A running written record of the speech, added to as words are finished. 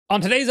On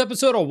today's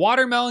episode, a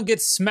watermelon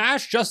gets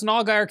smashed, Justin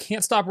Allgaier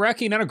can't stop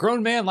wrecking, and a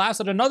grown man laughs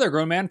at another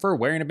grown man for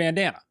wearing a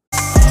bandana.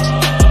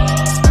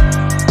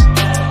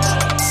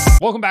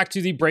 Welcome back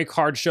to the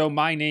BrakeHard show.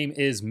 My name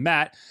is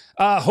Matt.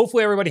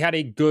 Hopefully everybody had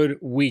a good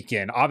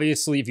weekend.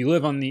 Obviously, if you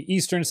live on the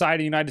eastern side of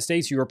the United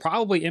States, you were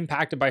probably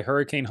impacted by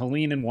Hurricane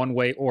Helene in one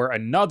way or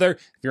another.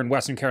 If you're in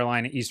Western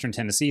Carolina, Eastern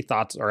Tennessee,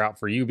 thoughts are out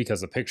for you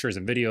because the pictures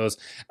and videos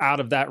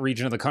out of that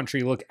region of the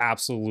country look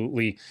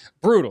absolutely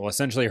brutal.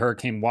 Essentially, a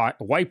hurricane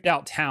wiped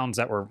out towns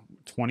that were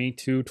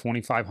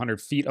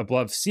 2,500 feet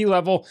above sea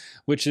level,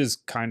 which is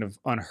kind of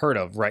unheard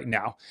of right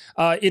now.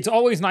 It's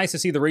always nice to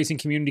see the racing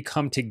community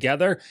come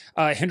together.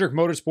 Hendrick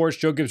Motorsports,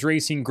 Joe Gibbs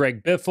Racing,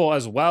 Greg Biffle,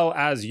 as well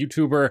as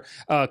YouTuber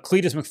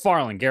Cletus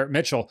McFarland, Garrett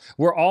Mitchell,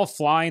 were all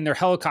flying their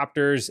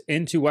helicopters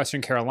into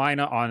Western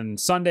Carolina on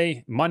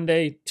Sunday,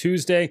 Monday,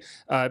 Tuesday.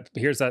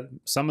 Here's that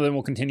some of them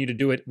will continue to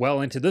do it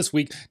well into this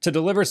week to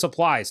deliver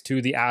supplies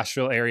to the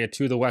Asheville area,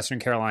 to the Western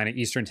Carolina,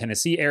 Eastern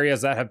Tennessee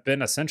areas that have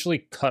been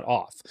essentially cut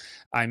off.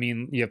 I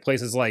mean, you have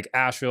places like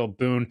Asheville,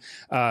 Boone.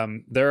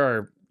 There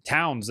are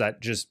towns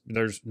that just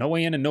there's no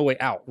way in and no way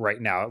out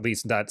right now. At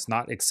least that's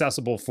not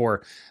accessible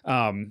for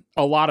a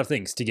lot of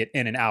things to get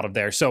in and out of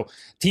there. So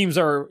teams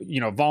are,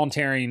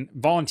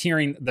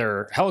 volunteering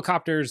their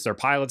helicopters, their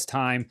pilots'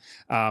 time,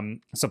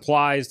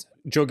 supplies.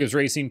 Joe Gibbs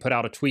Racing put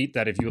out a tweet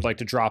that if you would like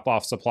to drop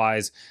off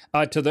supplies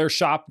to their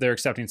shop, they're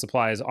accepting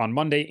supplies on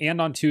Monday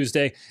and on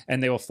Tuesday,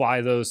 and they will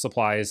fly those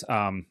supplies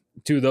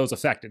to those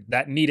affected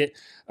that need it.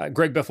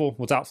 Greg Biffle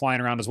was out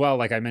flying around as well.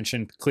 Like I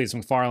mentioned, Cletus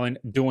McFarland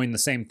doing the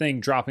same thing,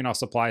 dropping off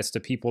supplies to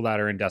people that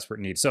are in desperate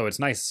need. So it's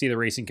nice to see the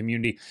racing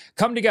community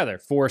come together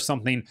for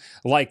something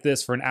like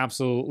this, for an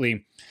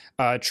absolutely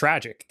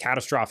tragic,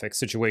 catastrophic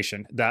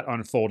situation that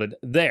unfolded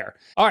there.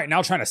 All right,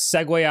 now trying to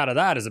segue out of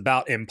that is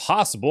about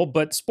impossible,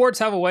 but sports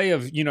have a way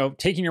of,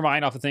 taking your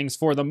mind off of things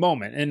for the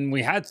moment. And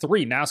we had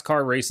 3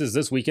 NASCAR races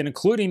this weekend,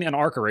 including an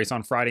ARCA race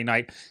on Friday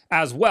night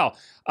as well.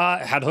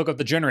 Had to hook up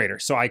the generator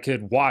so I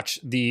could watch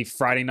the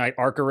Friday night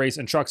ARCA race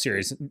and truck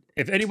series.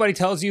 If anybody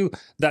tells you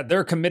that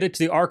they're committed to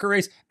the ARCA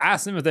race,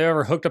 ask them if they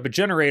ever hooked up a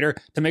generator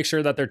to make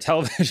sure that their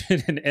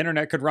television and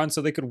internet could run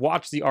so they could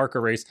watch the ARCA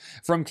race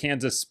from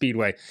Kansas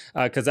Speedway,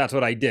 because that's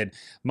what I did.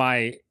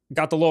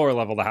 Got the lower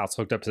level of the house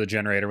hooked up to the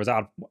generator.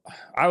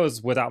 I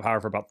was without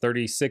power for about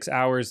 36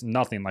 hours,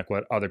 nothing like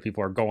what other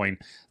people are going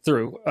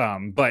through,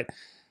 but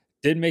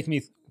did make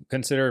me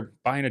consider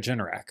buying a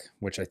Generac,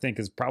 which I think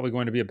is probably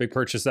going to be a big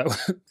purchase that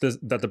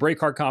that the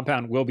BrakeHard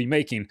compound will be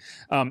making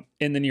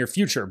in the near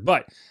future.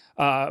 But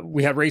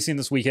we had racing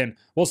this weekend.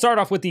 We'll start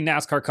off with the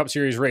NASCAR Cup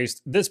Series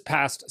race this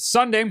past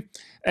Sunday.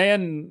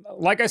 And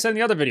like I said in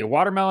the other video,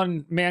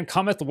 Watermelon Man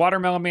cometh, the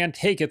Watermelon Man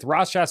taketh.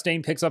 Ross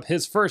Chastain picks up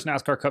his first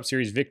NASCAR Cup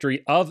Series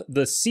victory of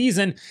the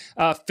season,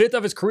 5th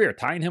of his career,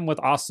 tying him with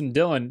Austin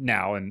Dillon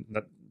now. And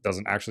that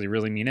doesn't actually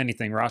really mean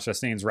anything. Ross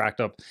Chastain's racked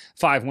up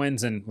 5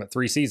 wins in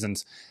 3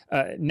 seasons.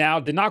 Now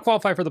did not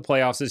qualify for the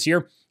playoffs this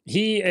year.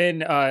 He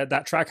and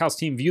that Trackhouse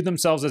team viewed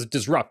themselves as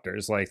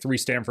disruptors, like 3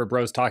 Stanford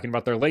bros talking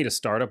about their latest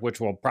startup,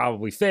 which will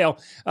probably fail,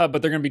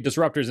 but they're going to be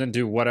disruptors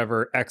into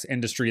whatever X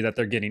industry that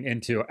they're getting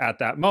into at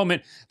that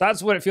moment.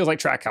 That's what it feels like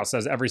Trackhouse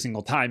says every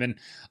single time. And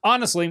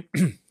honestly,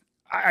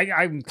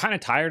 I'm kind of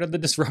tired of the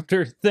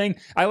disruptor thing.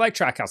 I like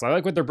Trackhouse. I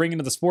like what they're bringing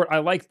to the sport. I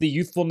like the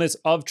youthfulness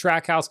of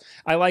Trackhouse.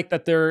 I like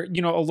that they're,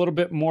 a little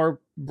bit more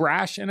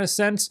brash in a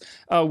sense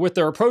with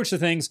their approach to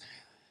things.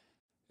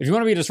 If you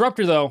want to be a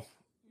disruptor, though,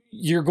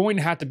 you're going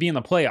to have to be in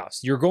the playoffs.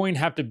 You're going to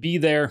have to be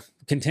there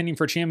contending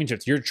for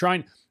championships.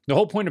 The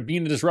whole point of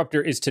being a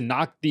disruptor is to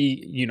knock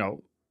the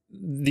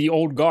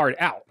old guard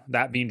out.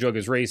 That being Joe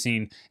Gibbs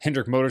Racing,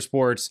 Hendrick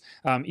Motorsports,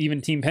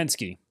 even Team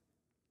Penske.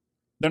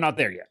 They're not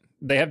there yet.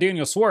 They have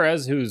Daniel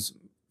Suarez, who's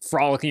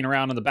frolicking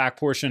around in the back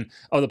portion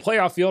of the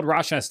playoff field.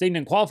 Ross Chastain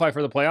didn't qualify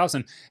for the playoffs,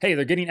 and hey,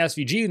 they're getting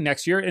SVG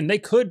next year, and they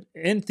could,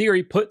 in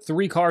theory, put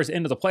 3 cars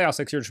into the playoffs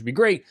next year, which would be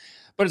great.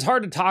 But it's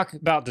hard to talk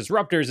about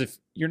disruptors if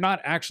you're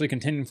not actually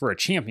contending for a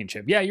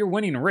championship. Yeah, you're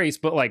winning a race,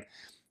 but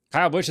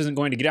Kyle Busch isn't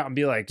going to get out and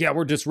be like, yeah,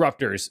 we're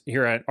disruptors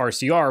here at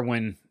RCR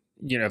when,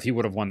 if he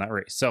would have won that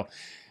race. So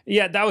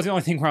yeah, that was the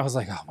only thing where I was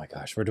like, oh my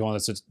gosh, we're doing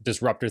this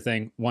disruptor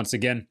thing once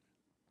again.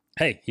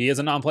 Hey, he is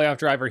a non-playoff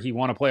driver. He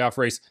won a playoff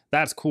race.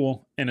 That's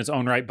cool in its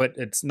own right, but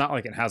it's not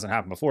like it hasn't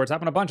happened before. It's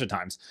happened a bunch of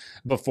times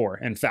before,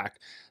 in fact.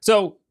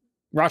 So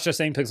Ross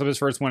Chastain picks up his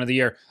first win of the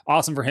year.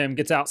 Awesome for him.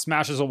 Gets out,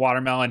 smashes a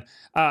watermelon.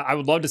 I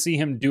would love to see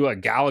him do a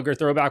Gallagher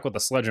throwback with a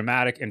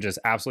Sledge-O-Matic and just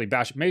absolutely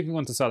bash it. Maybe he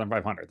wins the Southern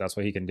 500. That's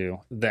what he can do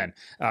then.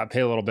 Pay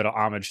a little bit of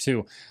homage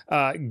to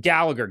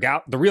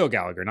Gallagher, the real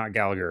Gallagher, not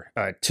Gallagher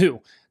 2.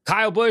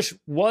 Kyle Busch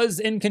was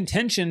in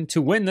contention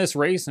to win this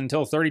race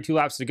until 32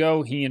 laps to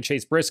go. He and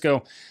Chase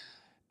Briscoe.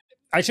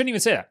 I shouldn't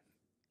even say that.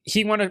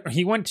 He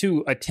went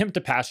to attempt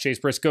to pass Chase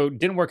Briscoe.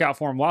 Didn't work out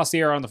for him. Lost the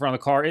air on the front of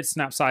the car. It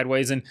snapped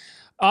sideways. And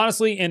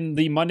honestly, in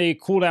the Monday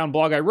cooldown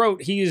blog I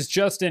wrote, he is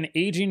just an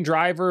aging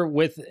driver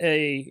with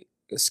a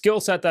skill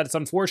set that's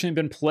unfortunately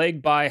been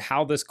plagued by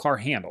how this car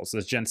handles,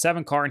 this Gen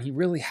 7 car, and he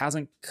really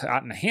hasn't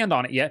gotten a hand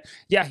on it yet.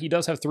 Yeah, he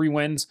does have 4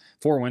 wins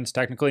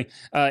technically,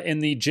 in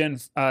the Gen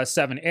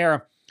 7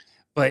 era.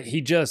 but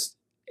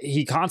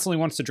he constantly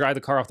wants to drive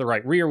the car off the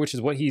right rear, which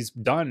is what he's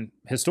done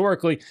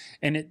historically,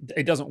 and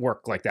it doesn't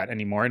work like that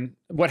anymore. And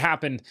what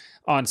happened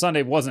on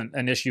Sunday wasn't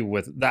an issue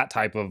with that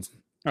type of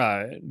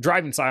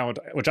driving style,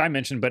 which I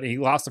mentioned, but he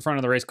lost the front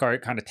of the race car.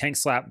 It kind of tank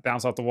slap,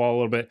 bounced off the wall a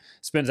little bit,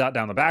 spins out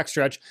down the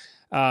backstretch.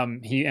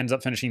 He ends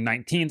up finishing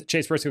 19th.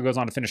 Chase Briscoe goes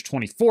on to finish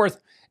 24th,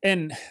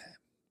 and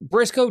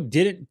Briscoe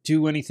didn't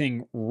do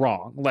anything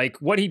wrong. Like,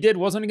 what he did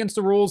wasn't against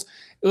the rules.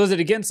 Was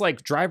it against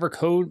like driver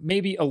code?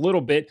 Maybe a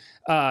little bit.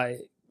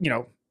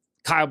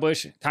 Kyle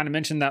Busch kind of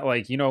mentioned that,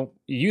 like, it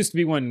used to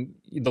be when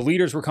the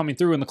leaders were coming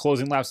through in the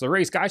closing laps of the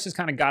race, guys just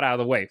kind of got out of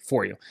the way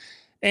for you.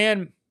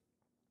 And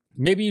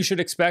maybe you should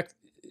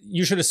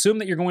assume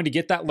that you're going to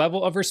get that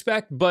level of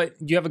respect, but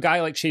you have a guy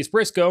like Chase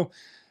Briscoe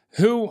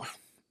who,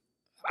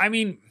 I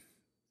mean,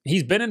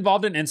 he's been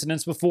involved in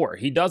incidents before.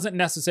 He doesn't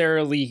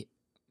necessarily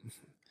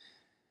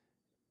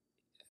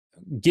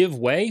give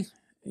way,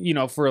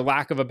 for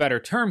lack of a better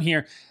term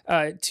here,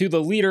 to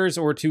the leaders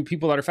or to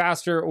people that are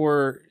faster,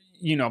 or,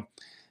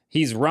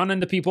 he's run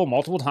into people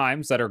multiple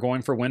times that are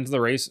going for wins of the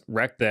race,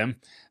 wrecked them.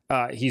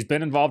 He's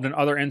been involved in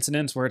other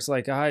incidents where it's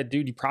like,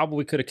 dude, you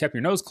probably could have kept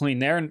your nose clean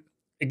there. And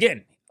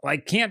again,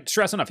 like, can't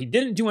stress enough, he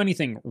didn't do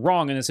anything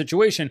wrong in the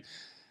situation.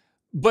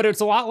 But it's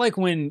a lot like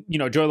when,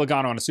 Joey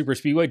Logano on a super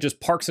speedway just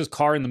parks his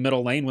car in the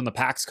middle lane when the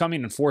pack's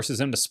coming and forces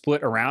him to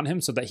split around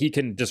him so that he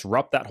can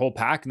disrupt that whole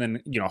pack and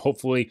then,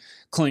 hopefully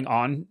cling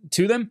on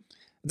to them.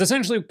 It's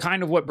essentially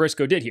kind of what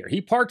Briscoe did here. He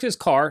parked his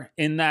car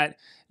in that,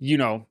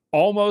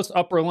 almost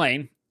upper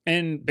lane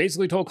and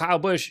basically told Kyle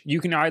Busch, you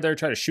can either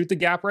try to shoot the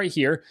gap right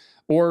here,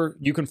 or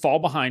you can fall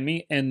behind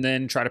me and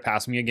then try to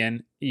pass me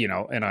again,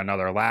 in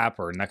another lap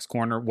or next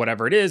corner,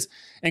 whatever it is.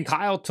 And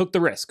Kyle took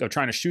the risk of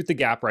trying to shoot the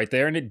gap right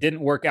there, and it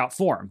didn't work out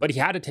for him. But he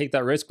had to take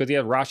that risk because he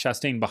had Ross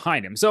Chastain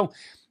behind him. So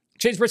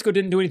Chase Briscoe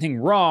didn't do anything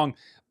wrong,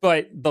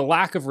 but the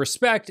lack of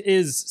respect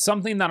is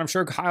something that I'm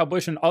sure Kyle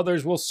Busch and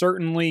others will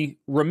certainly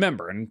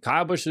remember. And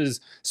Kyle Busch's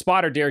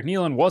spotter, Derek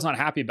Nealon, was not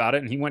happy about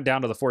it, and he went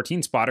down to the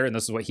 14 spotter, and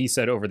this is what he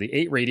said over the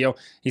 8 radio.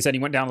 He said he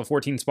went down to the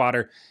 14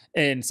 spotter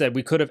and said,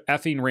 we could have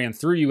effing ran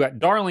through you at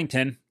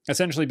Darlington,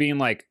 essentially being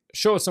like,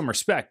 show us some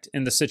respect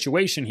in the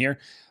situation here.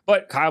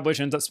 But Kyle Busch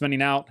ends up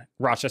spinning out.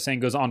 Ross Chastain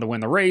goes on to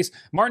win the race.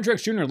 Martin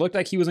Truex Jr. looked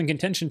like he was in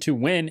contention to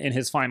win in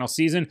his final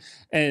season,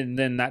 and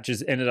then that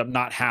just ended up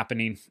not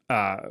happening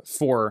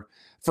for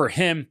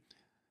him.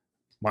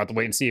 We'll have to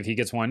wait and see if he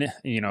gets one,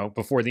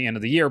 before the end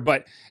of the year.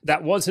 But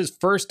that was his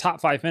first top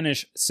 5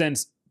 finish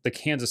since the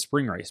Kansas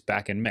Spring Race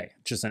back in May.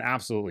 Just an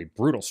absolutely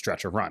brutal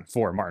stretch of run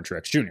for Martin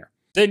Truex Jr.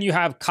 Then you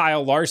have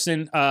Kyle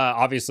Larson.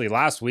 Obviously,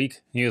 last week,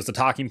 he was the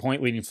talking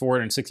point leading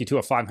forward in 62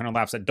 of 500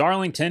 laps at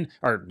Darlington,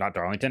 or not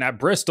Darlington, at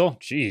Bristol.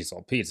 Jeez,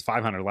 old Pete,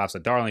 500 laps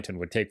at Darlington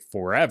would take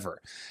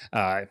forever.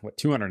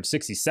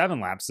 267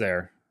 laps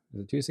there?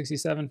 Is it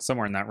 267?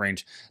 Somewhere in that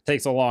range.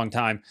 Takes a long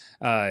time.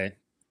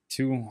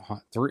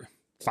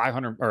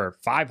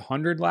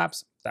 500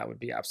 laps, that would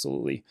be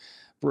absolutely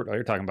brutal.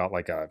 You're talking about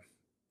like a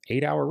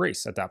 8-hour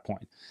race at that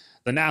point.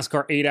 The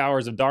NASCAR 8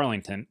 hours of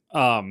Darlington.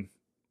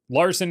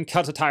 Larson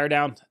cuts a tire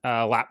down,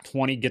 lap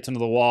 20, gets into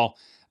the wall,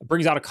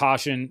 brings out a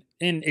caution,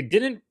 and it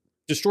didn't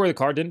destroy the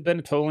car, didn't bend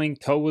a toe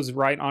link, toe was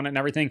right on it and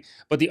everything,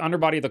 but the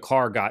underbody of the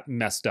car got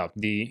messed up.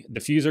 The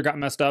diffuser got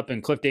messed up,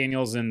 and Cliff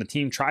Daniels and the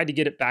team tried to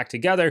get it back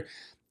together.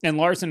 And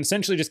Larson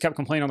essentially just kept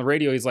complaining on the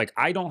radio. He's like,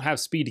 I don't have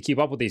speed to keep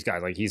up with these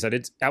guys. Like he said,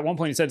 at one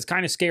point he said it's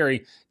kind of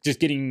scary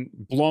just getting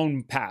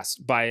blown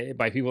past by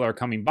people that are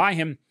coming by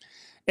him.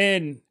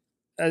 And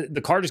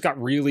the car just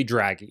got really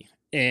draggy,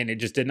 and it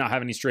just did not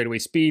have any straightaway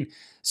speed.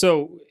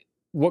 So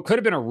what could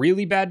have been a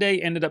really bad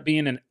day ended up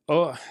being an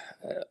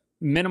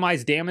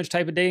minimized damage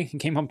type of day. He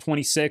came home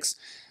 26,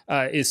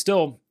 is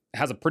still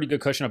has a pretty good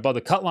cushion above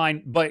the cut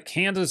line, but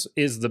Kansas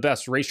is the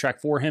best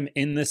racetrack for him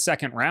in this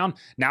second round.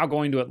 Now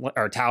going to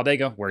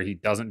Talladega, where he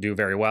doesn't do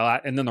very well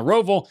at, and then the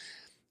Roval,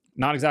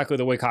 not exactly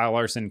the way Kyle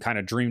Larson kind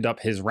of dreamed up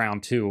his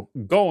round 2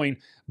 going,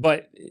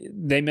 but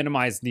they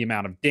minimized the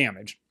amount of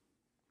damage.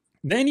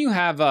 Then you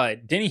have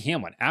Denny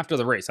Hamlin after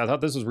the race. I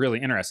thought this was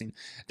really interesting.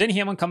 Denny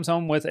Hamlin comes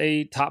home with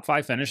a top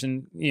 5 finish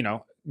and,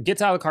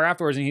 gets out of the car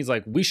afterwards, and he's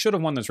like, we should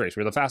have won this race.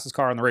 We're the fastest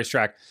car on the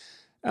racetrack.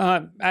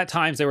 At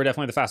times, they were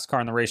definitely the fastest car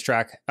on the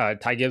racetrack.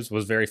 Ty Gibbs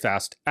was very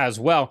fast as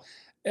well.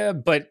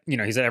 But,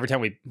 he said every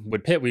time we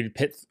would pit, we'd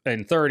pit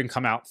in third and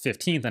come out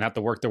 15th and have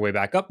to work their way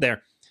back up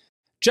there.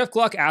 Jeff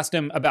Gluck asked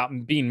him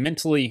about being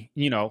mentally,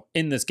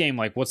 in this game,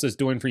 like, what's this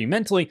doing for you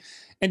mentally?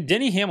 And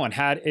Denny Hamlin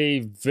had a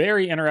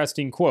very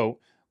interesting quote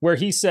where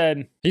he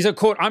said,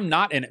 quote, I'm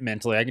not in it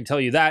mentally, I can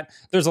tell you that.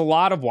 There's a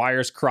lot of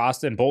wires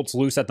crossed and bolts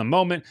loose at the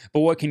moment,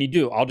 but what can you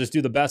do? I'll just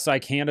do the best I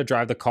can to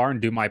drive the car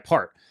and do my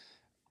part.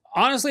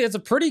 Honestly, it's a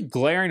pretty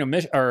glaring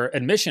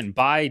admission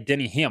by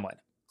Denny Hamlin.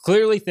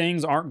 Clearly,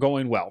 things aren't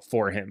going well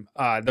for him.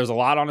 There's a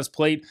lot on his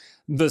plate.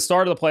 The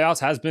start of the playoffs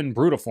has been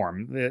brutal for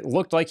him. It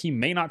looked like he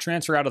may not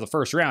transfer out of the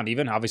first round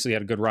even. Obviously, he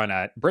had a good run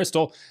at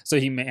Bristol, so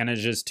he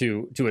manages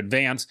to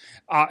advance.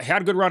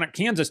 Had a good run at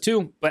Kansas,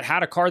 too, but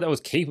had a car that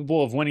was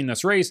capable of winning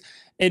this race.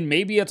 And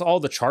maybe it's all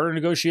the charter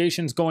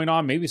negotiations going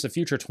on. Maybe it's the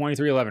future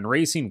 2311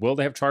 Racing. Will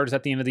they have charters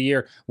at the end of the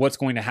year? What's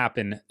going to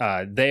happen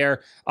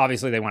there?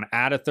 Obviously, they want to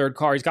add a third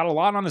car. He's got a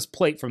lot on his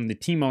plate from the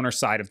team owner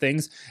side of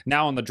things.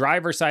 Now, on the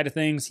driver side of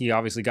things, he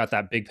obviously got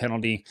that big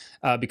penalty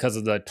because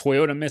of the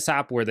Toyota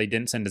mishap where they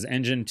didn't send his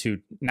engine to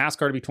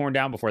NASCAR to be torn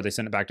down before they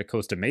sent it back to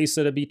Costa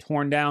Mesa to be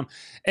torn down.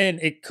 And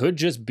it could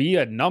just be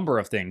a number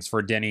of things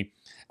for Denny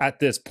at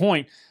this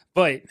point.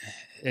 But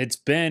it's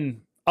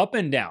been up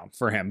and down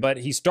for him, but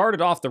he started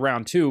off the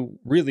round 2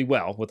 really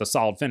well with a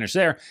solid finish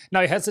there.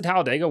 Now he heads to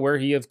Talladega, where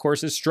he of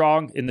course is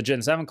strong in the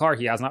Gen 7 car.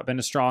 He has not been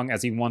as strong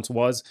as he once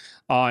was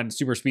on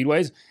super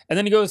speedways. And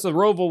then he goes to the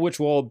Roval,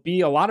 which will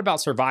be a lot about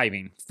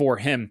surviving for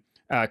him,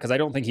 because I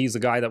don't think he's the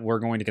guy that we're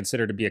going to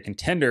consider to be a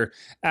contender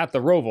at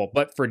the Roval.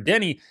 But for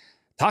Denny,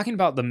 talking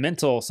about the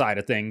mental side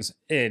of things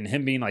and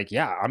him being like,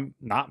 yeah, I'm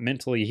not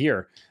mentally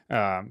here.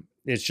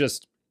 It's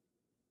just,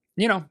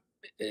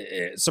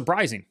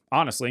 surprising,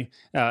 honestly,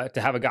 to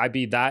have a guy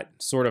be that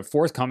sort of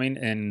forthcoming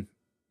and,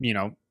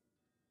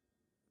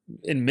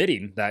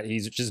 admitting that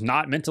he's just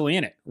not mentally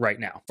in it right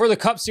now. For the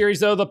Cup Series,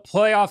 though, the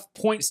playoff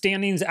point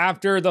standings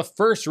after the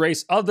first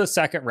race of the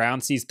second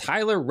round sees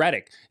Tyler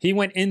Reddick. He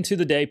went into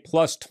the day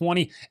plus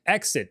 20,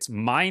 exits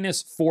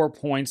minus 4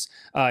 points.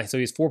 So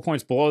he's 4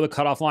 points below the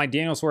cutoff line.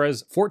 Daniel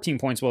Suarez, 14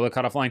 points below the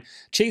cutoff line.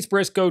 Chase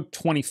Briscoe,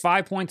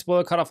 25 points below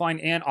the cutoff line.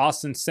 And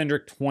Austin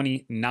Cindric,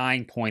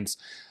 29 points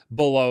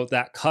below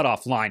that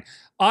cutoff line.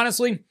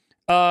 Honestly,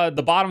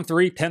 the bottom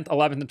 3, 10th,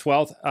 11th, and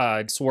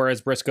 12th,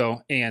 Suarez,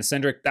 Briscoe, and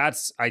Cindric,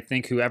 that's, I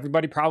think, who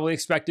everybody probably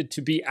expected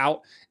to be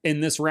out in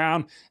this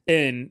round.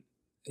 And,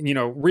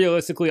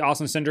 realistically,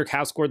 Austin Cindric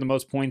has scored the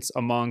most points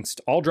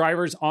amongst all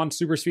drivers on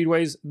super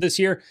speedways this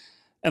year.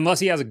 Unless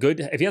he has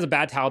if he has a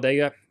bad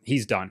Talladega,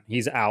 he's done.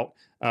 He's out,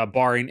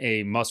 barring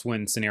a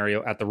must-win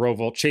scenario at the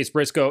Roval. Chase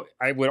Briscoe,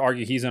 I would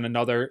argue he's in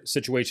another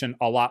situation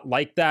a lot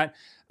like that.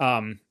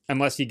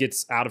 Unless he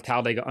gets out of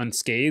Talladega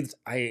unscathed,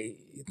 I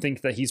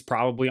think that he's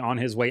probably on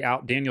his way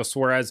out. Daniel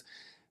Suarez,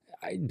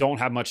 I don't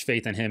have much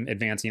faith in him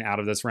advancing out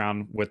of this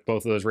round with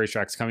both of those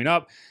racetracks coming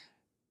up.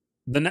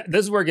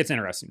 This is where it gets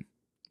interesting.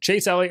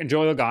 Chase Elliott and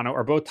Joey Logano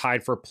are both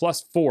tied for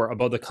 +4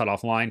 above the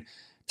cutoff line.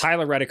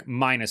 Tyler Reddick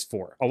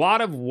 -4. A lot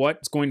of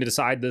what's going to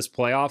decide this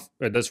playoff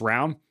or this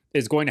round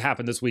is going to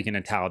happen this weekend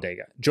in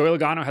Talladega. Joey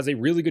Logano has a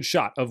really good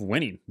shot of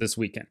winning this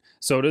weekend.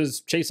 So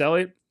does Chase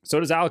Elliott. So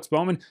does Alex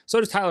Bowman. So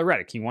does Tyler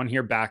Reddick. He won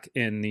here back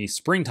in the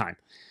springtime.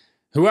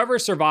 Whoever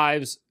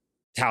survives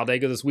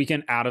Talladega this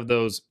weekend out of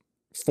those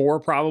 4,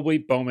 probably,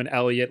 Bowman,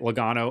 Elliott,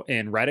 Logano,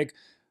 and Reddick,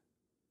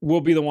 will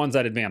be the ones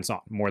that advance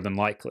on, more than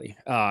likely.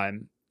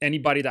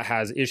 Anybody that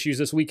has issues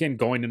this weekend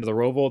going into the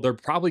Roval, they're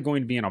probably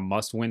going to be in a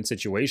must-win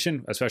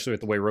situation, especially with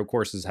the way road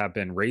courses have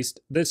been raced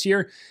this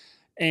year.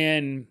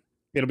 And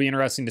it'll be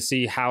interesting to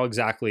see how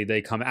exactly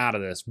they come out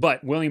of this.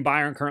 But William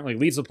Byron currently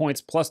leads the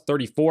points,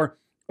 +34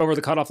 over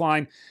the cutoff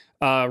line.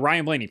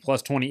 Ryan Blaney,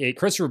 +28.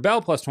 Christopher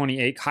Bell,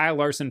 +28. Kyle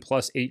Larson,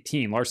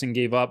 +18. Larson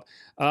gave up,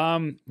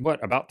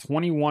 about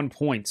 21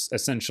 points,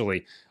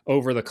 essentially,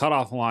 over the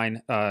cutoff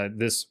line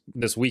this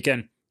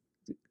weekend.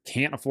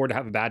 Can't afford to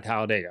have a bad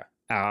Talladega.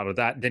 Out of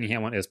that, Denny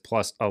Hamlin is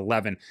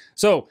 +11.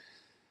 So,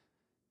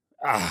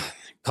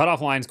 cutoff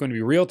line is going to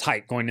be real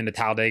tight going into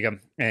Talladega,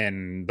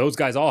 and those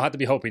guys all have to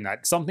be hoping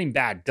that something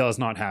bad does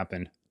not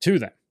happen to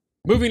them.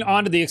 Moving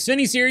on to the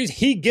Xfinity Series,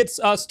 he gets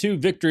us to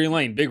victory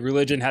lane. Big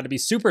Religion had to be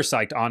super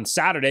psyched on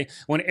Saturday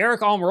when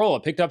Eric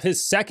Almirola picked up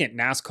his second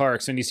NASCAR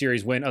Xfinity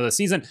Series win of the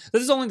season.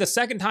 This is only the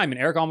second time in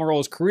Eric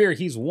Almirola's career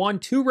he's won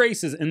 2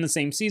 races in the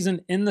same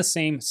season in the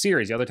same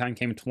series. The other time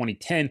came in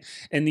 2010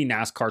 in the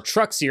NASCAR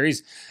Truck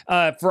Series.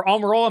 For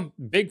Almirola,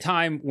 big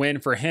time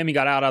win for him. He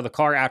got out of the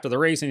car after the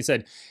race and he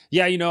said,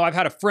 yeah, I've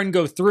had a friend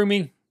go through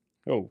me.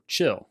 Oh,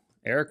 chill,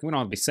 Eric, we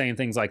don't be saying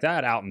things like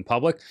that out in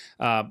public.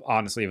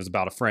 Honestly, it was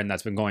about a friend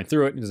that's been going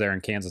through it. He was there in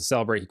Kansas to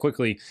celebrate. He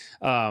quickly,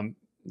 cleaned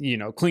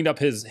up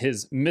his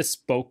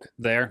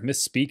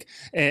misspeak,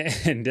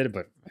 and did it.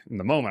 But in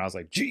the moment, I was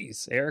like,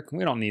 geez, Eric,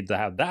 we don't need to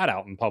have that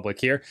out in public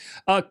here.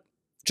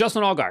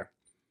 Justin Allgaier,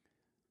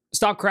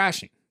 stop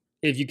crashing.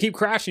 If you keep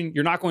crashing,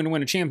 you're not going to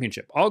win a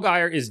championship.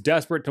 Allgaier is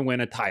desperate to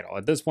win a title.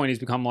 At this point, he's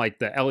become like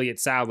the Elliott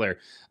Sadler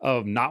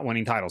of not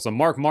winning titles, the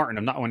Mark Martin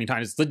of not winning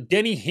titles. It's the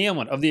Denny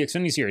Hamlin of the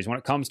Xfinity Series when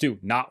it comes to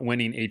not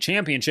winning a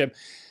championship.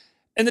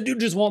 And the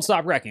dude just won't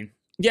stop wrecking.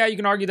 Yeah, you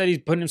can argue that he's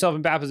putting himself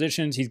in bad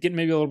positions. He's getting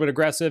maybe a little bit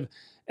aggressive,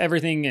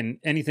 everything and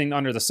anything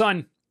under the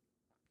sun.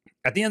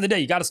 At the end of the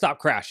day, you got to stop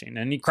crashing.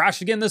 And he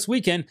crashed again this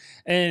weekend,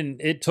 and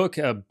it took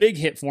a big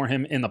hit for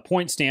him in the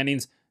point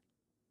standings.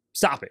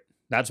 Stop it.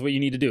 That's what you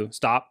need to do.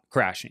 Stop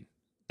crashing.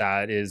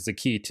 That is the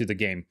key to the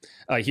game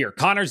here.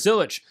 Connor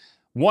Zilisch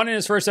won in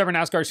his first ever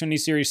NASCAR Xfinity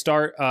Series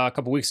start a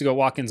couple weeks ago,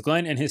 Watkins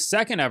Glen, and his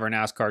second ever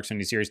NASCAR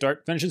Xfinity Series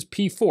start finishes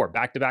P4,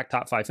 back-to-back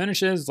top 5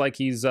 finishes, like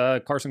he's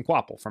Carson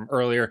Kvapil from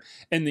earlier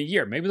in the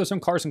year. Maybe there's some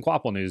Carson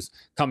Kvapil news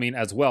coming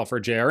as well for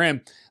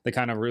JRM. They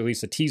kind of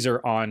released a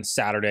teaser on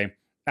Saturday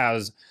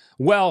as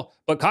well.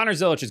 But Connor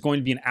Zilisch is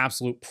going to be an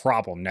absolute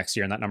problem next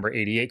year in that number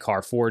 88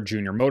 car for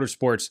Junior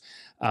Motorsports.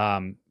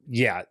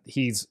 Yeah,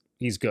 he's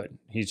he's good.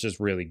 He's just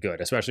really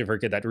good, especially for a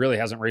kid that really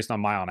hasn't raced on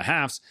mile and a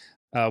halves.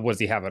 What does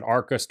he have? An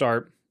ARCA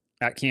start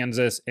at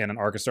Kansas and an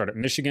ARCA start at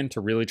Michigan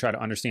to really try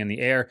to understand the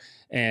air.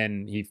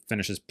 And he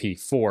finishes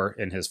P4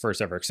 in his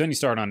first ever Xfinity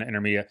start on the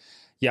intermediate.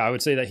 Yeah, I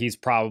would say that he's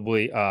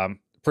probably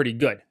pretty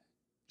good.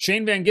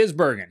 Shane Van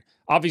Gisbergen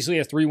obviously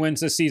has 3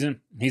 wins this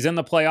season. He's in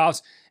the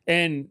playoffs.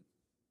 And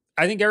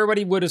I think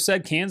everybody would have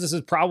said Kansas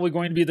is probably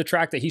going to be the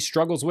track that he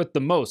struggles with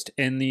the most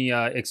in the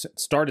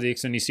start of the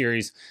Xfinity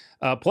Series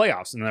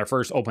playoffs in their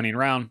first opening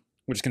round,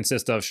 which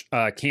consists of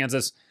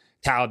Kansas,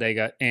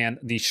 Talladega, and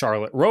the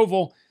Charlotte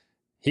Roval.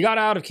 He got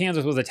out of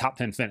Kansas with a top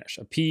 10 finish,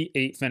 a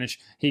P8 finish.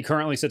 He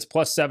currently sits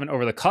 +7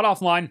 over the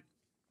cutoff line.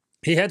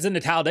 He heads into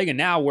Talladega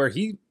now where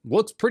he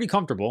looks pretty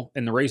comfortable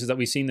in the races that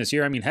we've seen this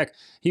year. I mean, heck,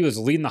 he was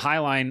leading the high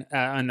line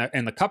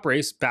in the Cup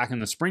race back in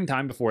the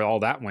springtime before all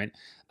that went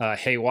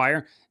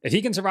haywire. If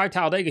he can survive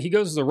Talladega, he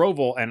goes to the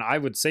Roval, and I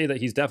would say that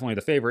he's definitely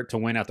the favorite to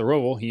win at the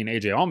Roval, he and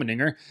AJ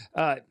Allmendinger.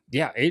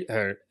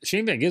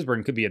 Shane Van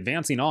Gisbergen could be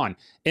advancing on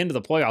into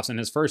the playoffs in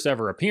his first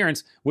ever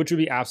appearance, which would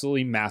be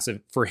absolutely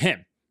massive for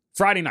him.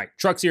 Friday night,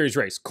 Truck Series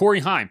race, Corey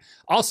Heim.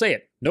 I'll say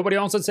it. Nobody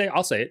else would say it.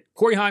 I'll say it.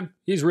 Corey Heim,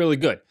 he's really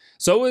good.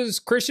 So is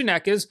Christian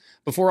Eckes.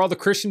 Before all the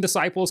Christian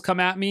disciples come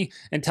at me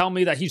and tell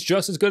me that he's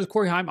just as good as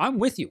Corey Heim, I'm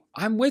with you.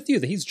 I'm with you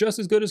that he's just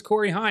as good as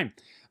Corey Heim.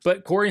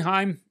 But Corey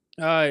Heim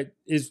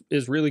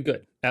is really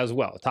good as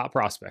well. Top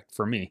prospect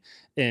for me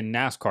in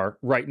NASCAR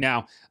right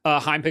now.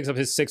 Heim picks up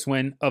his 6th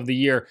win of the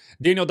year.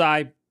 Daniel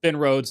Dye, Ben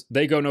Rhodes,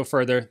 they go no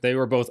further. They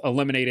were both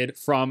eliminated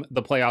from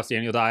the playoffs.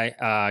 Daniel Dye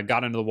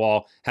got into the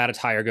wall, had a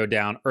tire go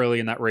down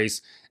early in that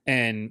race,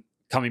 and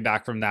coming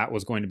back from that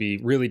was going to be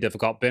really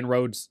difficult. Ben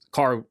Rhodes'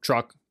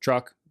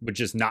 truck would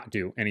just not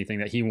do anything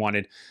that he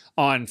wanted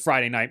on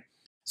Friday night.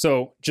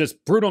 So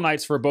just brutal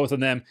nights for both of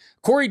them.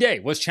 Corey Day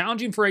was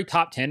challenging for a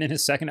top 10 in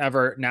his 2nd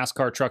ever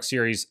NASCAR Truck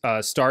Series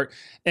start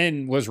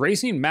and was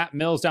racing Matt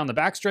Mills down the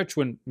backstretch.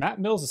 When Matt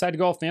Mills decided to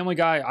go Family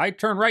Guy, I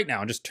turn right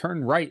now and just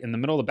turn right in the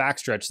middle of the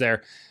backstretch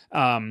there.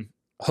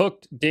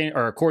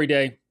 Corey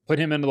Day, put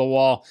him into the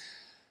wall.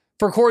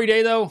 For Corey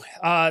Day, though,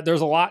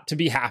 there's a lot to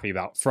be happy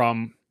about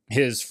from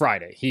his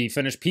Friday. He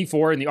finished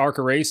P4 in the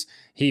ARCA race.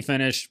 He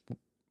had a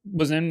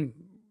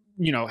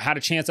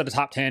chance at a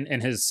top 10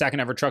 in his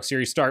 2nd ever Truck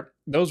Series start.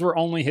 Those were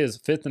only his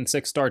 5th and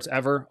 6th starts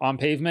ever on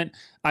pavement,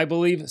 I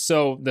believe.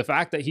 So the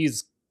fact that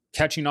he's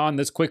catching on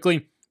this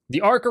quickly,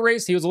 the ARCA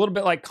race, he was a little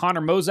bit like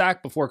Connor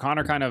Mozak before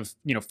Connor kind of,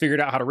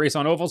 figured out how to race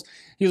on ovals.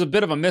 He was a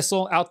bit of a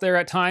missile out there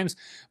at times,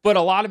 but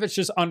a lot of it's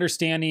just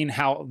understanding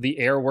how the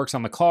air works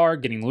on the car,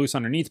 getting loose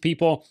underneath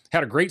people.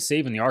 Had a great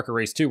save in the ARCA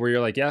race too, where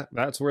you're like, yeah,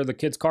 that's where the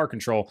kid's car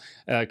control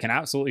can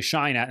absolutely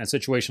shine at in a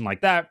situation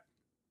like that.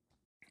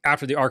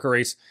 After the ARCA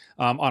race,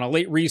 on a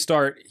late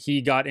restart,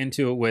 he got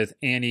into it with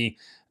Andy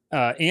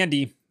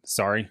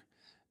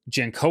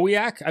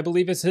Jankowiak, I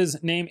believe is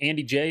his name,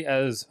 Andy J,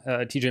 as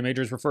TJ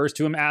Majors refers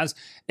to him as.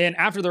 And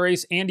after the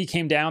race, Andy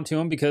came down to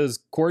him because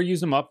Corey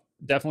used him up,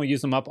 definitely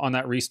used him up on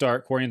that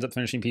restart. Corey ends up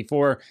finishing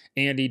P4,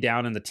 Andy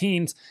down in the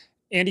teens.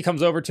 Andy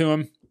comes over to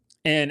him,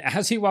 and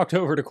as he walked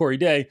over to Corey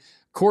Day,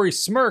 Corey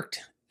smirked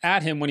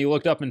at him when he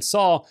looked up and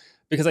saw,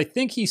 because I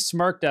think he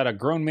smirked at a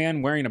grown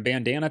man wearing a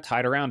bandana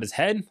tied around his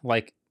head,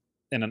 like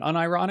in an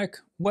unironic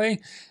way.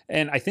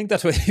 And I think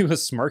that's what he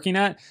was smirking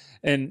at.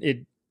 And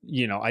it,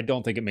 I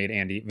don't think it made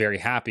Andy very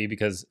happy,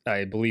 because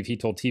I believe he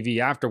told TV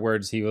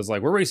afterwards, he was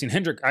like, we're racing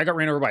Hendrick. I got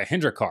ran over by a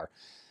Hendrick car.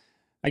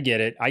 I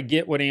get it. I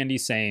get what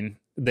Andy's saying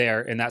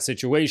there in that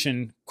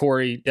situation.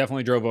 Corey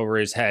definitely drove over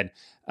his head.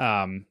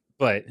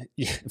 But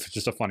yeah, it's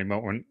just a funny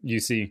moment when you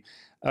see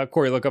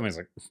Corey look up and he's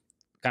like,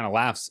 kind of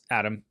laughs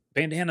at him.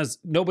 Bandanas,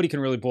 nobody can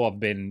really pull off a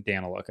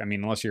bandana look. I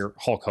mean, unless you're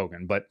Hulk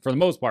Hogan, but for the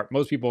most part,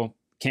 most people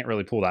can't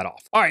really pull that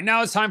off. All right,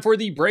 now it's time for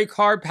the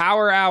BrakeHard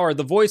Power Hour,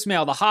 the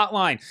voicemail, the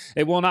hotline.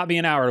 It will not be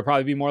an hour. It'll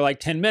probably be more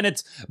like 10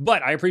 minutes,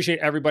 but I appreciate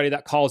everybody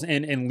that calls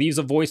in and leaves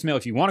a voicemail.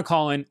 If you want to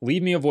call in,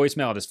 leave me a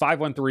voicemail. It is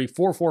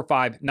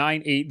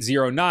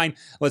 513-445-9809.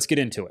 Let's get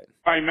into it.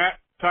 Hey, Matt.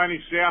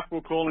 Tony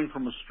Southwell calling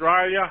from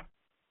Australia,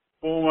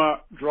 former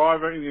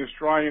driver in the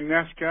Australian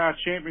NASCAR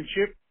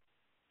Championship.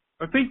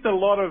 I think that a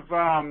lot of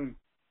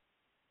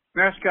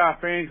NASCAR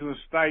fans in the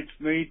States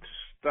need to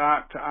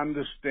start to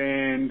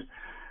understand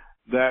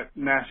that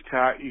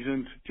NASCAR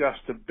isn't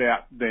just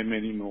about them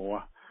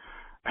anymore.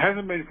 It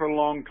hasn't been for a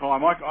long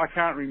time. I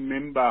can't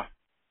remember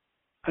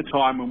a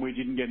time when we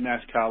didn't get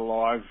NASCAR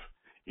live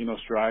in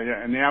Australia,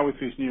 and now with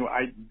this new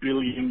 $8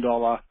 billion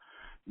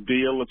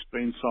deal that's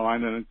been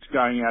signed and it's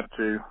going out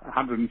to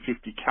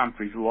 150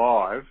 countries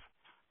live,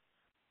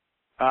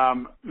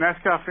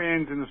 NASCAR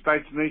fans in the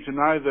States need to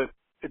know that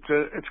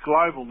it's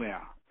global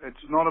now.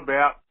 It's not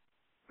about...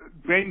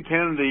 Ben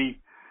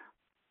Kennedy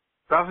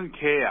doesn't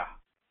care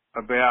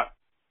about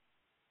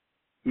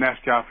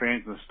NASCAR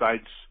fans in the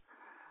States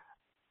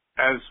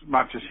as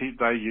much as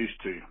they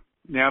used to.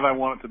 Now they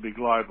want it to be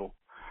global.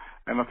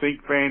 And I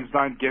think fans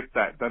don't get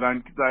that.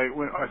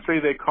 When I see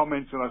their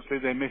comments and I see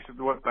their message,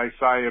 what they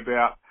say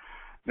about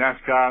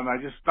NASCAR, and they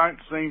just don't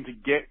seem to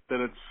get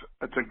that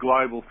it's a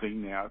global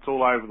thing now. It's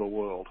all over the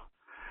world.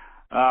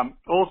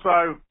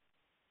 Also,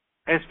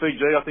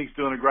 SVG, I think, is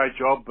doing a great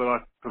job,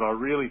 but I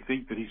really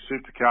think that his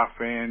supercar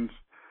fans'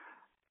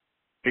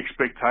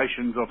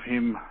 expectations of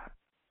him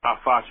are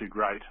far too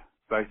great.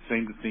 They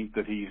seem to think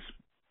that he's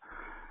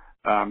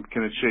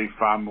can achieve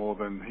far more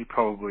than he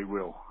probably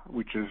will,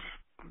 which is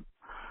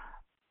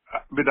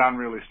a bit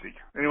unrealistic.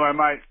 Anyway,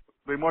 mate,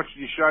 been watching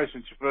your show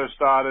since you first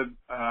started.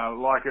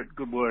 Like it.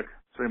 Good work.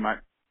 See you, mate.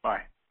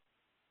 Bye.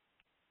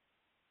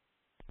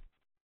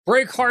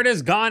 BrakeHard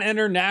has gone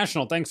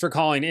international. Thanks for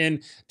calling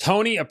in,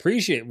 Tony.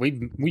 Appreciate it.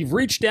 We've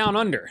reached down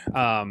under.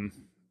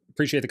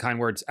 Appreciate the kind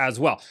words as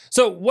well.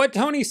 So what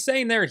Tony's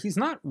saying there, he's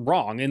not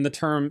wrong in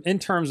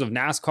terms of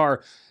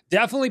NASCAR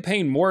definitely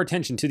paying more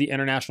attention to the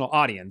international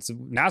audience.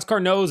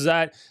 NASCAR knows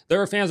that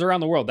there are fans around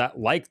the world that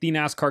like the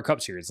NASCAR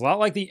Cup Series, a lot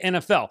like the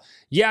NFL.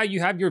 Yeah, you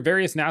have your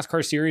various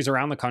NASCAR series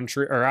around the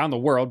country, around the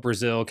world,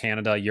 Brazil,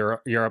 Canada,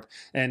 Europe,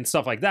 and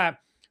stuff like that.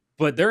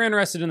 But they're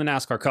interested in the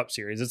NASCAR Cup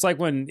Series. It's like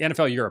when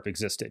NFL Europe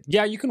existed.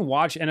 Yeah, you can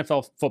watch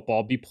NFL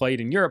football be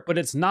played in Europe, but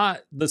it's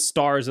not the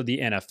stars of the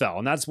NFL.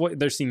 And that's what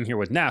they're seeing here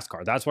with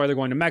NASCAR. That's why they're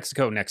going to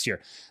Mexico next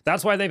year.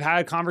 That's why they've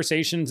had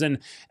conversations and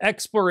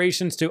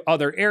explorations to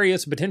other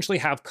areas to potentially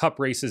have cup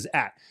races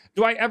at.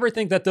 Do I ever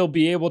think that they'll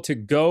be able to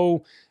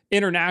go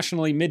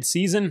internationally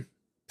mid-season?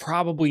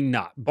 Probably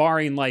not,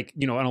 barring like,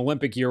 an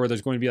Olympic year where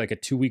there's going to be like a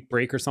 2-week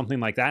break or something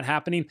like that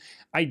happening.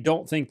 I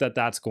don't think that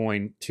that's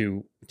going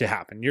to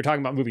happen. You're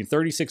talking about moving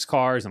 36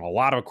 cars and a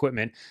lot of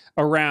equipment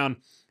around,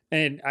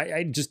 and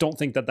I just don't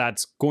think that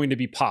that's going to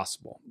be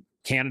possible.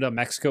 Canada,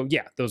 Mexico,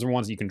 yeah, those are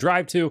ones that you can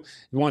drive to,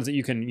 the ones that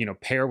you can,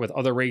 pair with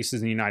other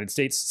races in the United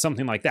States,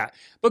 something like that.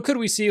 But could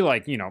we see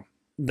like,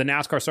 the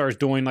NASCAR stars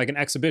doing like an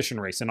exhibition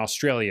race in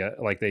Australia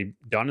like they've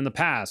done in the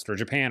past, or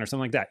Japan or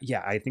something like that?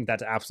 Yeah, I think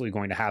that's absolutely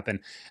going to happen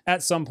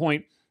at some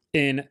point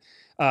in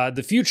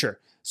the future.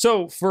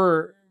 So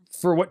for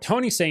what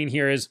Tony's saying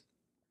here is,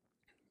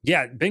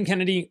 yeah, Ben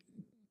Kennedy,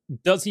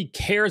 does he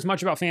care as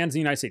much about fans in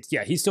the United States?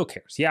 Yeah, he still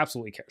cares. He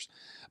absolutely cares.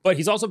 But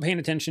he's also paying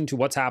attention to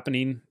what's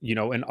happening,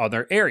 in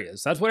other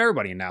areas. That's what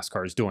everybody in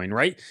NASCAR is doing,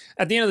 right?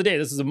 At the end of the day,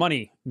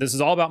 this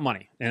is all about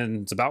money,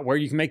 and it's about where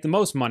you can make the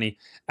most money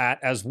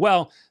at as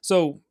well.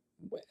 So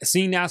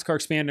seeing NASCAR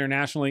expand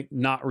internationally,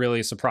 not really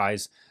a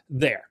surprise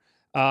there.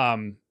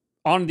 On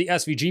the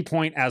SVG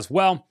point as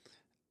well,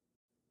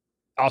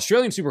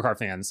 Australian supercar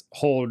fans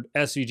hold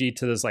SVG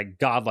to this like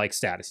godlike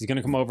status. He's going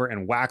to come over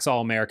and wax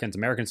all Americans.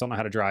 Americans don't know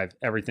how to drive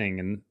everything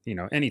and,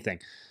 anything.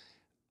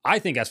 I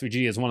think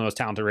SVG is one of the most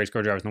talented race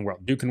car drivers in the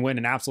world. Duke can win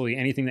in absolutely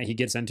anything that he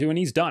gets into, and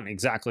he's done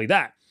exactly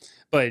that.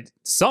 But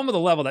some of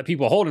the level that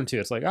people hold him to,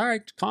 it's like, all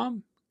right,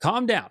 calm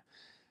down.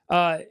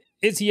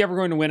 Is he ever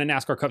going to win a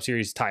NASCAR Cup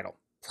Series title?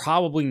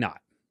 Probably not.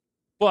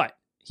 But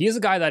he is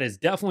a guy that is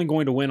definitely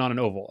going to win on an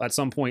oval at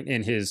some point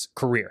in his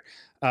career.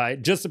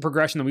 Just the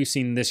progression that we've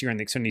seen this year in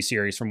the Xfinity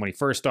Series from when he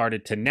first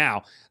started to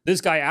now,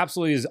 this guy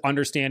absolutely is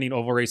understanding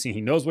oval racing.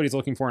 He knows what he's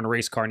looking for in a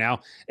race car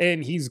now,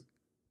 and he's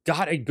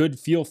got a good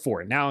feel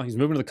for it. Now he's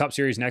moving to the Cup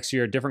Series next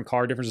year, different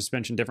car, different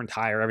suspension, different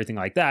tire, everything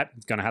like that.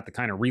 He's going to have to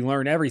kind of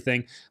relearn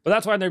everything, but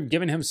that's why they're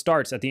giving him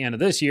starts at the end of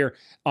this year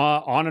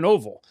on an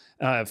oval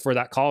for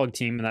that Colleague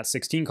team and that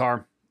 16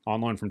 car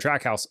on loan from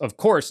Trackhouse, of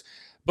course.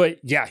 But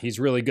yeah, he's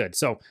really good.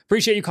 So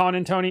appreciate you calling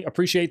in, Tony.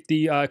 Appreciate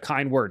the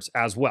kind words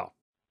as well.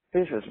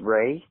 This is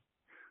Ray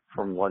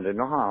from London,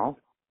 Ohio.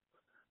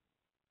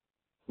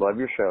 Love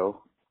your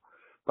show.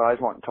 But I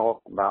just want to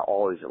talk about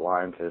all these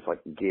alliances like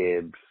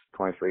Gibbs,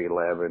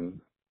 2311,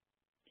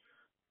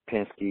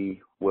 Penske,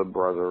 Wood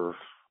Brothers,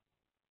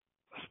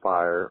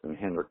 Spire, and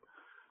Hendrick.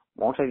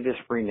 Why don't they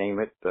just rename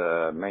it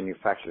the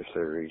Manufacturer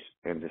Series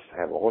and just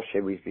have all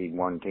Chevys be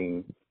one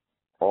team,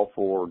 all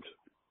Fords,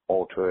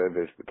 all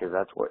Toyotas, because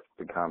that's what's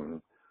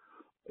becoming.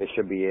 It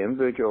should be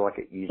individual like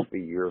it used to be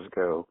years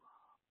ago.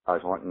 I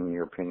was wanting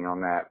your opinion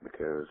on that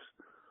because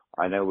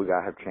I know we got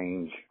to have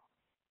change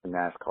in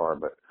NASCAR,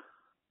 but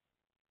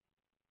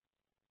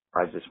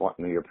I just want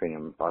to know your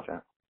opinion about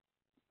that.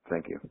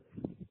 Thank you.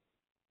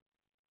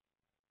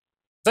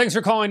 Thanks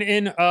for calling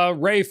in,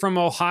 Ray from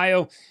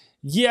Ohio.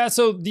 Yeah,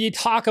 so the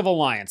talk of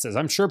alliances,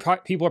 I'm sure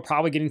people are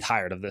probably getting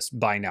tired of this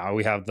by now.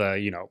 We have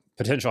the,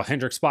 potential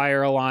Hendrick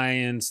Spire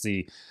alliance,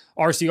 the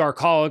RCR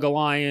Colleague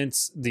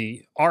alliance,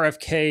 the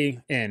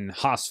RFK and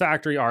Haas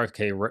Factory,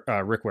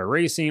 RFK Rick Ware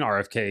Racing,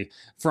 RFK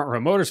Front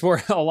Row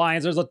Motorsport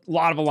alliance. There's a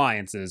lot of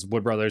alliances,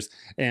 Wood Brothers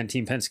and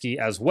Team Penske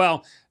as well,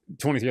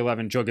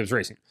 2311 Joe Gibbs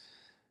Racing.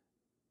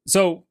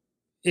 So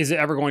is it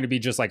ever going to be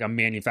just like a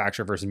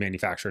manufacturer versus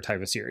manufacturer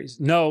type of series?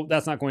 No,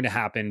 that's not going to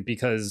happen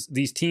because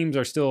these teams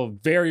are still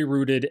very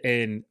rooted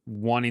in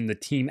wanting the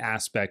team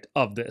aspect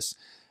of this.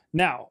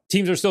 Now,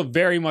 teams are still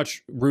very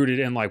much rooted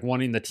in like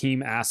wanting the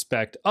team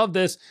aspect of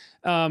this,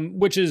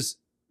 which is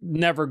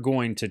never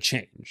going to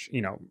change.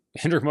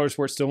 Hendrick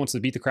Motorsport still wants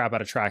to beat the crap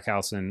out of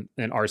Trackhouse and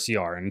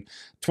RCR, and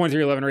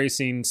 2311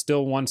 Racing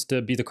still wants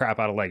to beat the crap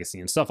out of Legacy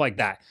and stuff like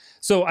that.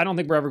 So I don't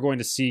think we're ever going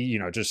to see,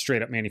 just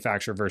straight up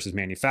manufacturer versus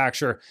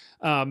manufacturer.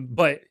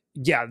 But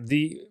yeah,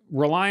 the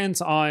reliance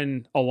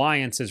on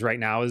alliances right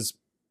now is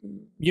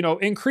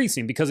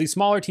increasing because these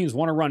smaller teams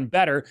want to run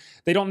better.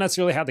 They don't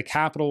necessarily have the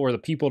capital or the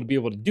people to be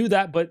able to do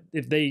that. But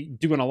if they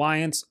do an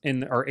alliance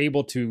and are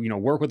able to,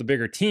 work with a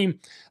bigger team,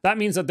 that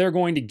means that they're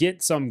going to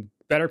get some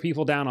better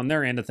people down on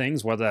their end of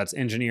things, whether that's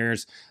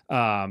engineers,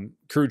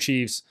 crew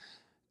chiefs,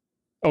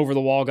 over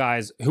the wall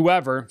guys,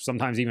 whoever,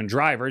 sometimes even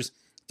drivers,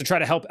 to try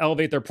to help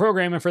elevate their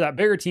program. And for that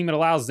bigger team, it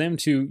allows them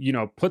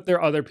to, put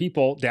their other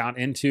people down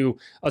into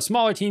a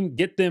smaller team,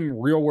 get them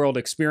real world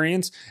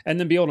experience, and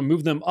then be able to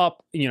move them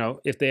up,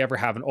 if they ever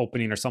have an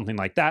opening or something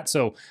like that.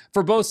 So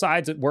for both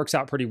sides, it works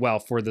out pretty well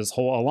for this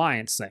whole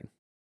alliance thing.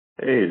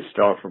 Hey, it's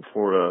John from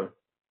Florida.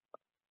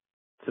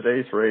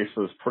 Today's race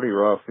was pretty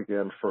rough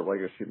again for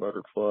Legacy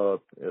Motor Club.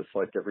 It's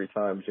like every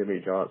time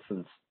Jimmy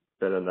Johnson's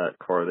been in that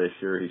car this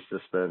year, he's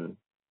just been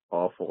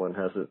awful and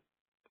hasn't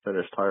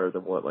finished higher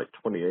than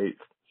 28th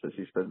since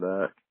he's been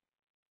back.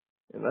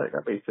 And that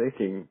got me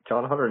thinking,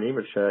 John Hunter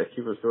Nemechek,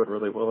 he was doing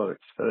really well in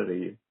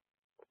Xfinity,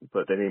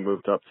 but then he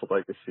moved up to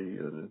Legacy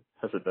and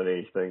hasn't done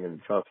anything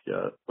in Cup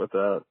yet with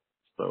that.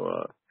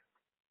 So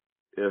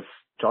if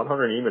John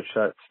Hunter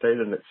Nemechek stayed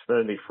in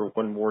Xfinity for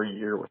one more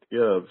year with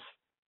Gibbs,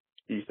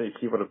 do you think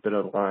he would have been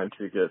in line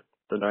to get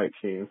the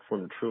 19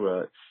 from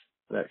Truex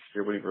next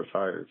year when he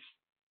retires?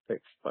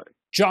 Thanks. Bye.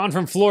 John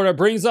from Florida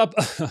brings up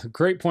a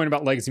great point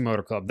about Legacy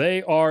Motor Club.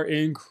 They are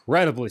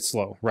incredibly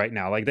slow right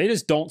now. Like, they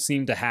just don't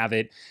seem to have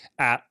it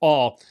at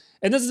all.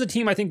 And this is a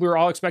team I think we were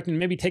all expecting to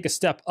maybe take a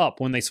step up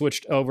when they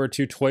switched over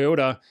to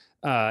Toyota,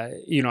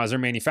 as their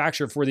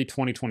manufacturer for the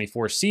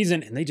 2024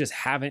 season, and they just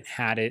haven't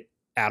had it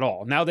at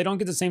all. Now, they don't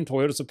get the same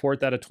Toyota support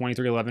that a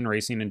 2311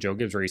 Racing and Joe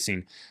Gibbs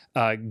Racing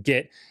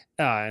get,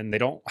 and they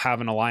don't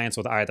have an alliance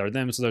with either of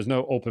them, so there's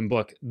no open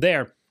book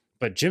there.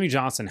 But Jimmy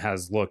Johnson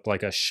has looked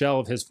like a shell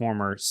of his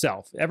former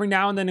self. Every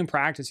now and then in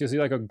practice, you'll see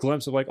like a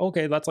glimpse of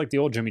okay, that's like the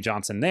old Jimmy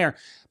Johnson there.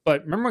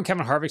 But remember when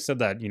Kevin Harvick said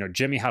that,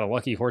 Jimmy had a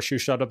lucky horseshoe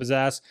shoved up his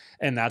ass,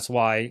 and that's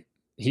why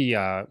he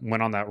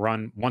went on that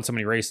run, won so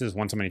many races,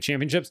 won so many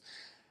championships?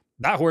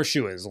 That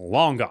horseshoe is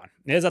long gone.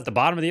 It is at the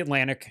bottom of the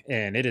Atlantic,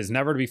 and it is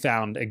never to be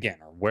found again,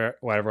 or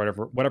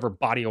whatever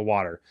body of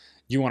water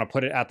you want to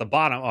put it at the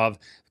bottom of,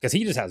 because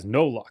he just has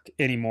no luck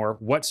anymore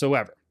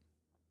whatsoever.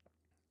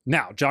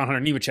 Now, John Hunter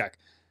Nemechek,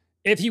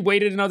 if he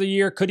waited another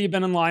year, could he have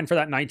been in line for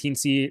that 19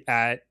 seat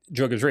at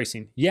Joe Gibbs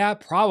Racing? Yeah,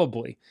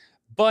 probably.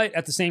 But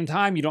at the same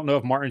time, you don't know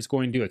if Martin's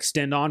going to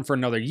extend on for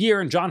another year,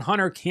 and John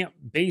Hunter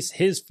can't base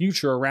his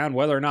future around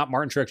whether or not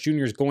Martin Truex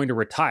Jr. is going to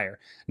retire.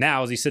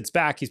 Now, as he sits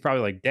back, he's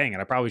probably like, dang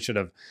it, I probably should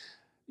have,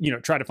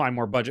 tried to find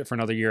more budget for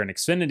another year in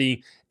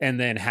Xfinity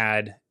and then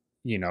had,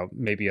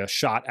 maybe a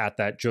shot at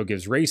that Joe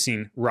Gibbs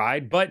Racing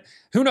ride. But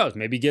who knows?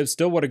 Maybe Gibbs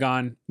still would have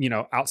gone,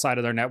 outside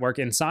of their network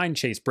and signed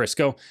Chase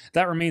Briscoe.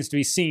 That remains to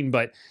be seen.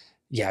 But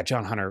yeah,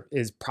 John Hunter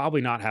is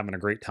probably not having a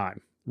great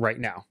time right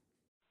now.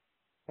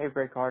 Hey,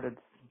 BrakeHard, it's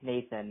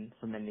Nathan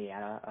from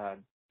Indiana.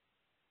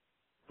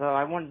 So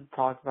I wanted to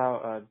talk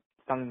about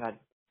something that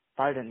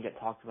probably didn't get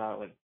talked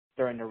about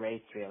during the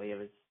race, really. It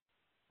was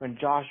when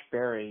Josh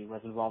Berry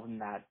was involved in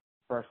that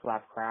first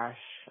lap crash.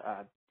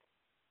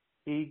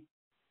 They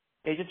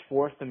just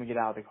forced him to get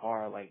out of the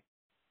car,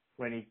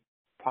 when he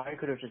probably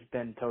could have just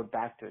been towed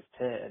back to his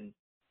pit and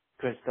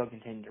could have still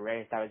continued to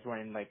race. I was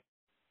wondering,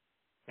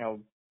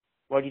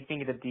 what do you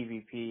think of the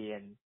DVP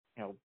and,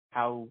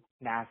 how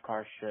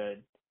NASCAR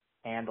should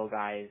handle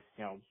guys,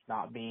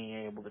 not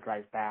being able to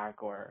drive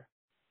back, or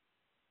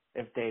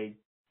if they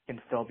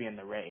can still be in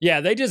the race? Yeah,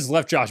 they just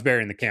left Josh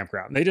Berry in the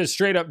campground. They just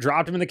straight up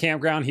dropped him in the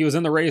campground. He was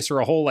in the race for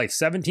a whole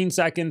 17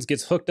 seconds,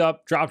 gets hooked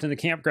up, dropped in the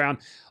campground,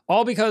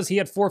 all because he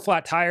had 4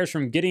 flat tires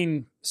from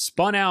getting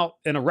spun out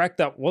in a wreck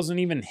that wasn't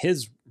even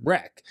his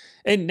wreck.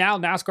 And now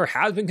NASCAR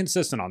has been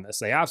consistent on this.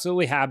 They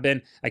absolutely have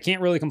been. I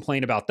can't really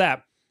complain about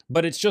that,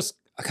 but it's just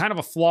a kind of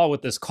a flaw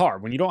with this car.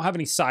 When you don't have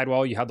any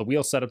sidewall, you have the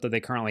wheel setup that they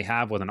currently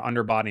have with an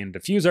underbody and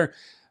diffuser.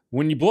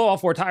 When you blow all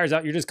 4 tires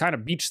out, you're just kind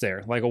of beached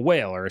there like a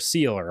whale or a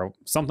seal or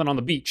something on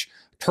the beach,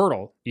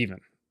 turtle even.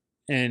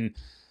 And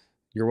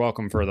you're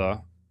welcome for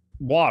the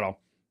waddle.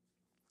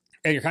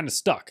 And you're kind of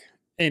stuck.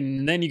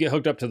 And then you get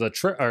hooked up to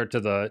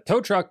the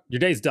tow truck, your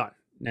day's done.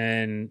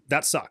 And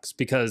that sucks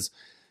because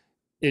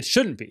it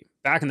shouldn't be.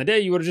 Back in the day,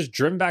 you would have just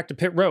driven back to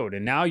pit road,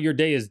 and now your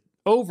day is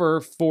over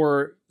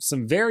for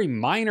some very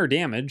minor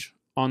damage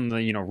on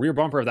the rear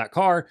bumper of that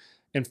car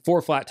and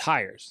 4 flat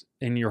tires,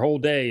 and your whole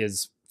day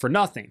is for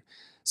nothing.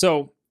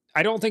 So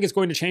I don't think it's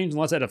going to change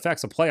unless it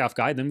affects a playoff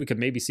guide. Then we could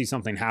maybe see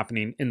something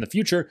happening in the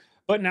future.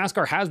 But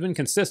NASCAR has been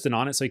consistent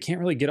on it, so you can't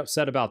really get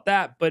upset about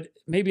that. But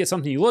maybe it's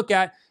something you look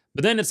at.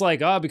 But then it's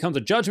it becomes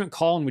a judgment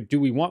call, and do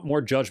we want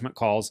more judgment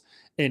calls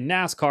in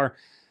NASCAR?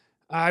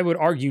 I would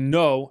argue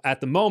no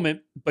at the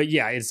moment. But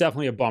yeah, it's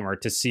definitely a bummer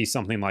to see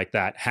something like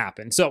that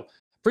happen. So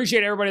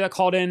appreciate everybody that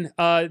called in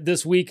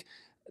this week.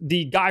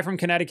 The guy from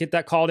Connecticut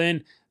that called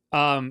in,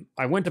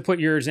 I went to put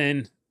yours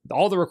in.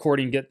 All the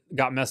recording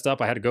got messed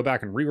up. I had to go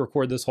back and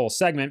re-record this whole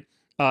segment.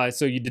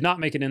 So you did not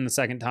make it in the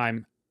second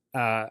time.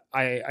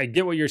 I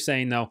get what you're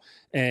saying, though,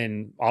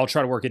 and I'll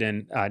try to work it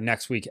in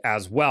next week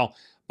as well.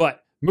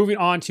 But moving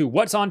on to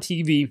what's on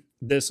TV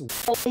this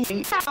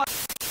week.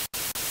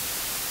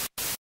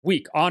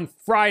 week, on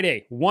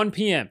Friday, 1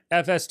 p.m.,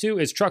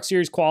 FS2 is Truck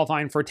Series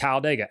qualifying for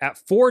Talladega. At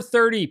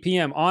 4:30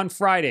 p.m. on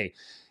Friday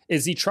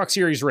is the Truck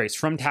Series race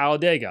from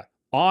Talladega.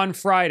 On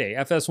Friday,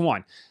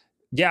 FS1.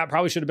 Yeah, it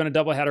probably should have been a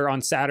doubleheader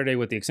on Saturday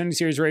with the Xfinity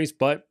Series race,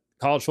 but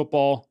college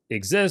football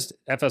exists.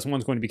 FS1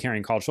 is going to be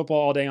carrying college football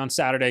all day on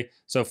Saturday.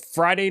 So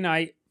Friday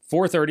night,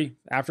 4:30,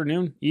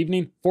 afternoon,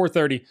 evening,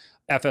 4:30,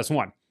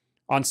 FS1.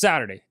 On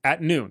Saturday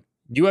at noon,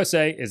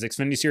 USA is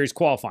Xfinity Series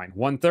qualifying.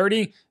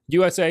 1:30,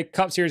 USA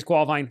Cup Series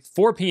qualifying.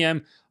 4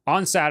 p.m.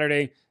 on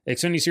Saturday,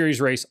 Xfinity Series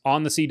race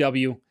on the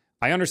CW.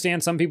 I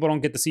understand some people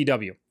don't get the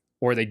CW,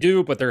 or they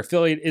do, but their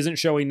affiliate isn't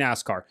showing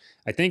NASCAR.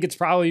 I think it's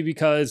probably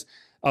because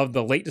of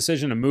the late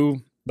decision to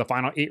move the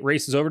final 8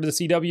 races over to the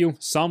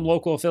CW. Some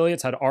local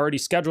affiliates had already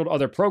scheduled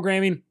other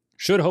programming.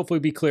 Should hopefully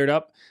be cleared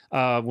up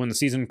when the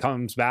season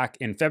comes back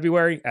in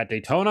February at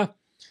Daytona.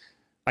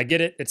 I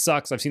get it. It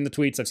sucks. I've seen the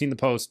tweets. I've seen the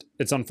post.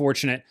 It's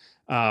unfortunate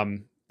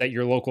that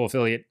your local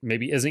affiliate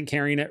maybe isn't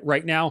carrying it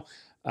right now.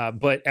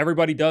 But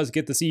everybody does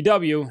get the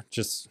CW.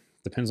 Just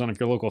depends on if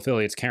your local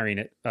affiliate's carrying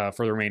it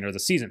for the remainder of the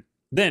season.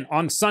 Then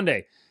on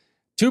Sunday,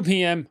 2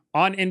 p.m.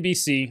 on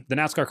NBC, the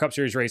NASCAR Cup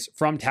Series race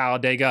from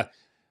Talladega.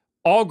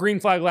 All green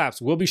flag laps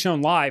will be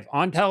shown live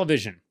on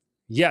television.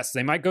 Yes,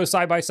 they might go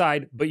side by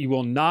side, but you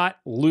will not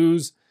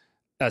lose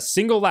a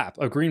single lap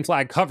of green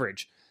flag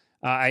coverage.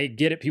 I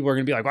get it. People are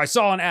going to be like, well, I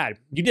saw an ad.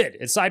 You did.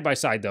 It's side by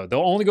side, though. They'll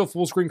only go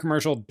full screen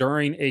commercial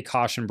during a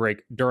caution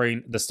break,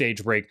 during the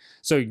stage break.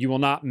 So you will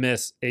not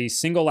miss a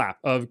single lap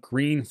of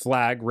green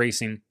flag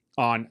racing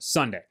on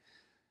Sunday.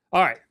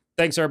 All right.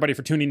 Thanks, everybody,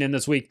 for tuning in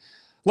this week.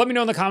 Let me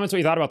know in the comments what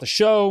you thought about the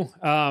show,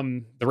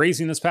 the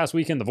racing this past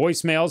weekend, the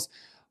voicemails.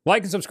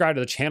 Like and subscribe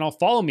to the channel.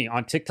 Follow me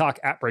on TikTok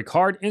at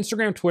BrakeHard,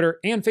 Instagram, Twitter,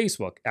 and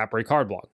Facebook at BrakeHardblog.